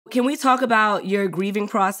Can we talk about your grieving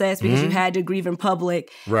process? Because you had to grieve in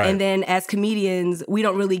public. Right. And then as comedians, we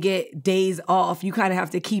don't really get days off. You kind of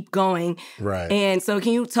have to keep going. Right. And so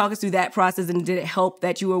can you talk us through that process? And did it help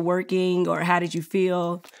that you were working, or how did you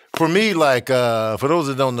feel? For me, like, for those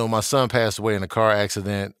that don't know, my son passed away in a car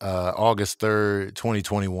accident August 3rd,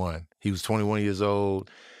 2021. He was 21 years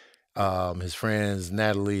old. His friends,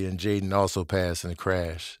 Natalie and Jaden, also passed in a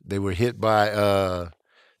crash. They were hit by,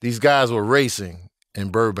 these guys were racing in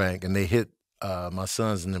Burbank, and they hit my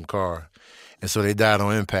sons in them car. And so they died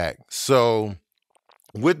on impact. So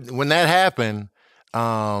when that happened,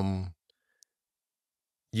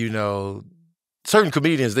 you know, certain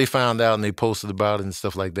comedians, they found out and they posted about it and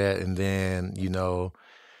stuff like that. And then, you know,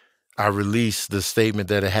 I released the statement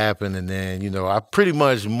that it happened. And then, you know, I pretty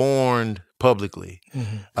much mourned publicly.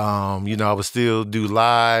 You know, I would still do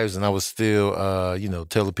lives, and I would still, you know,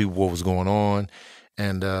 tell the people what was going on.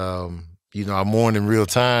 And, you know, I mourned in real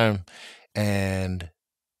time, and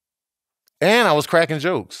I was cracking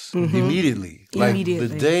jokes immediately. Like the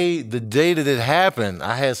day that it happened,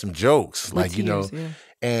 I had some jokes, like, you know,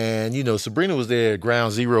 and, you know, Sabrina was there at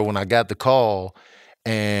ground zero when I got the call.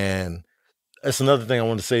 And that's another thing I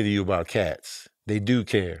want to say to you about cats. They do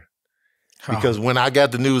care. Because when I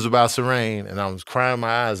got the news about Serene and I was crying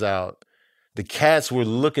my eyes out, the cats were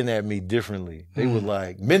looking at me differently. They were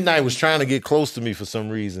like, Midnight was trying to get close to me for some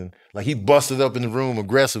reason. Like, he busted up in the room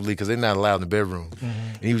aggressively because they're not allowed in the bedroom.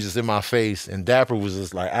 And he was just in my face. And Dapper was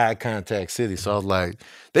just like eye contact city. So I was like,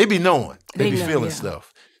 they be knowing. They be feeling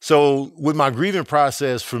stuff. So with my grieving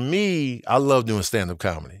process, for me, I love doing stand-up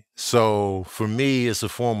comedy. So for me, it's a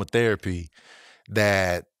form of therapy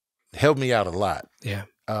that helped me out a lot. Yeah.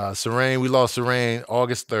 Serene, we lost Serene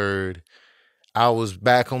August 3rd. I was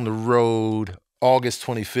back on the road August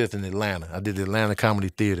 25th in Atlanta. I did the Atlanta Comedy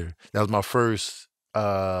Theater. That was my first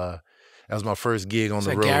gig on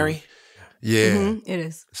the road. Gary? Yeah. It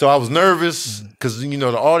is. So I was nervous because, you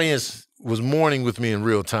know, the audience was mourning with me in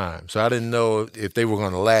real time. So I didn't know if they were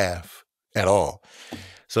going to laugh at all.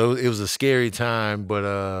 So it was a scary time,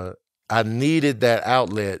 but I needed that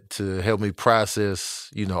outlet to help me process,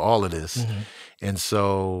 you know, all of this. And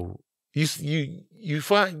so you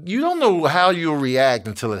find you don't know how you'll react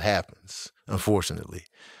until it happens, unfortunately.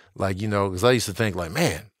 Like, you know, because I used to think like,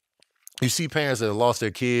 man, you see parents that have lost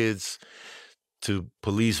their kids to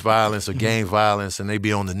police violence or gang violence, and they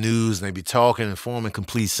be on the news and they be talking and forming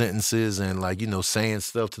complete sentences and, like, you know, saying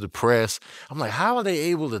stuff to the press. I'm like, how are they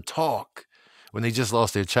able to talk when they just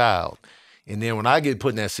lost their child? And then when I get put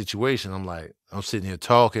in that situation, I'm like, I'm sitting here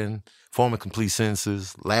talking, forming complete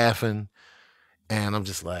sentences, laughing. And I'm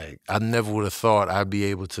just like, I never would have thought I'd be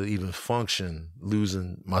able to even function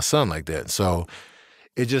losing my son like that. So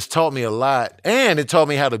it just taught me a lot. And it taught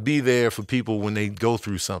me how to be there for people when they go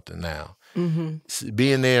through something now.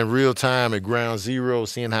 Being there in real time at ground zero,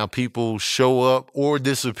 seeing how people show up or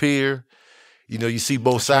disappear. You know, you see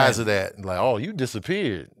both sides of that. Like, oh, you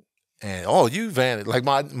disappeared. And, oh, you vanished. Like,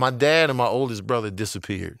 my dad and my oldest brother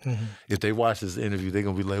disappeared. If they watch this interview, they're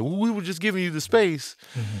going to be like, well, we were just giving you the space.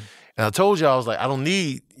 And I told y'all, I was like, I don't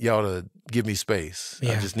need y'all to give me space.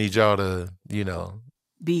 I just need y'all to, you know.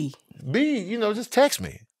 Be, you know, just text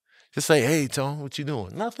me. Just say, hey, Tone, what you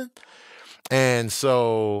doing? Nothing. And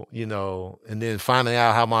so, you know, and then finding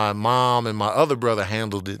out how my mom and my other brother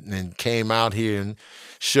handled it and came out here and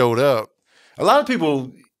showed up. A lot of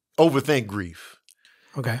people overthink grief.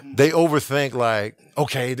 Okay. They overthink, like,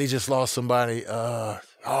 okay, they just lost somebody. Oh,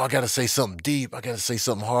 I got to say something deep. I got to say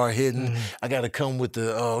something hard-hitting. I got to come with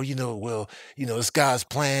the, oh, you know, well, you know, it's God's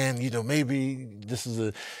plan. You know, maybe this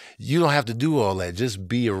is you don't have to do all that. Just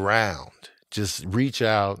be around. Just reach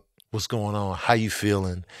out. What's going on? How you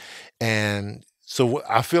feeling? And so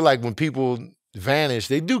I feel like when people vanish,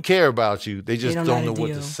 they do care about you. They just don't know what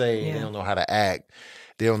to say. They don't know how to act.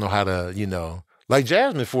 They don't know how to, you know. Like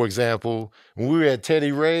Jasmine, for example, when we were at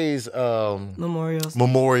Teddy Ray's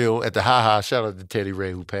memorial at the Ha-Ha, shout out to Teddy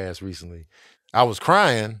Ray who passed recently. I was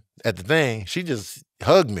crying at the thing. She just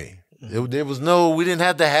hugged me. There was we didn't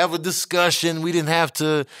have to have a discussion. We didn't have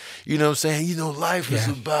to, you know what I'm saying? You know, life is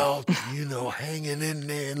about, you know, hanging in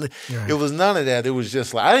there. It was none of that. It was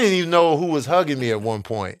just like, I didn't even know who was hugging me at one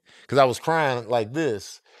point because I was crying like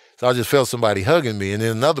this. So I just felt somebody hugging me. And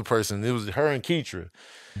then another person, it was her and Keitra,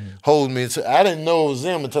 holding me. I didn't know it was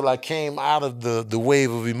them until I came out of the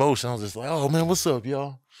wave of emotion. I was just like, oh, man, what's up,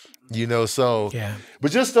 y'all? You know, so.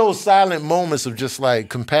 But just those silent moments of just like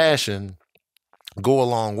compassion go a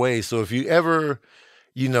long way. So if you ever,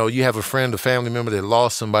 you know, you have a friend or family member that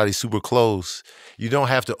lost somebody super close, you don't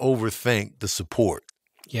have to overthink the support.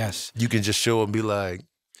 Yes. You can just show up and be like,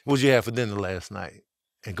 what'd you have for dinner last night?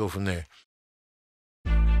 And go from there.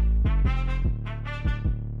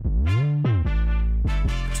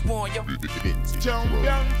 on you.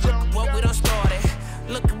 What we done started.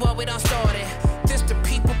 Look at what we done started. This the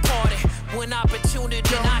people party. When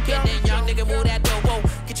opportunity knocking, then young nigga move that door. Whoa,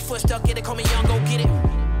 get your foot stuck in it, call me young, go get it.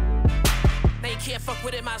 Now you can't fuck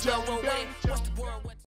with it, might as well roll with it. What's the word?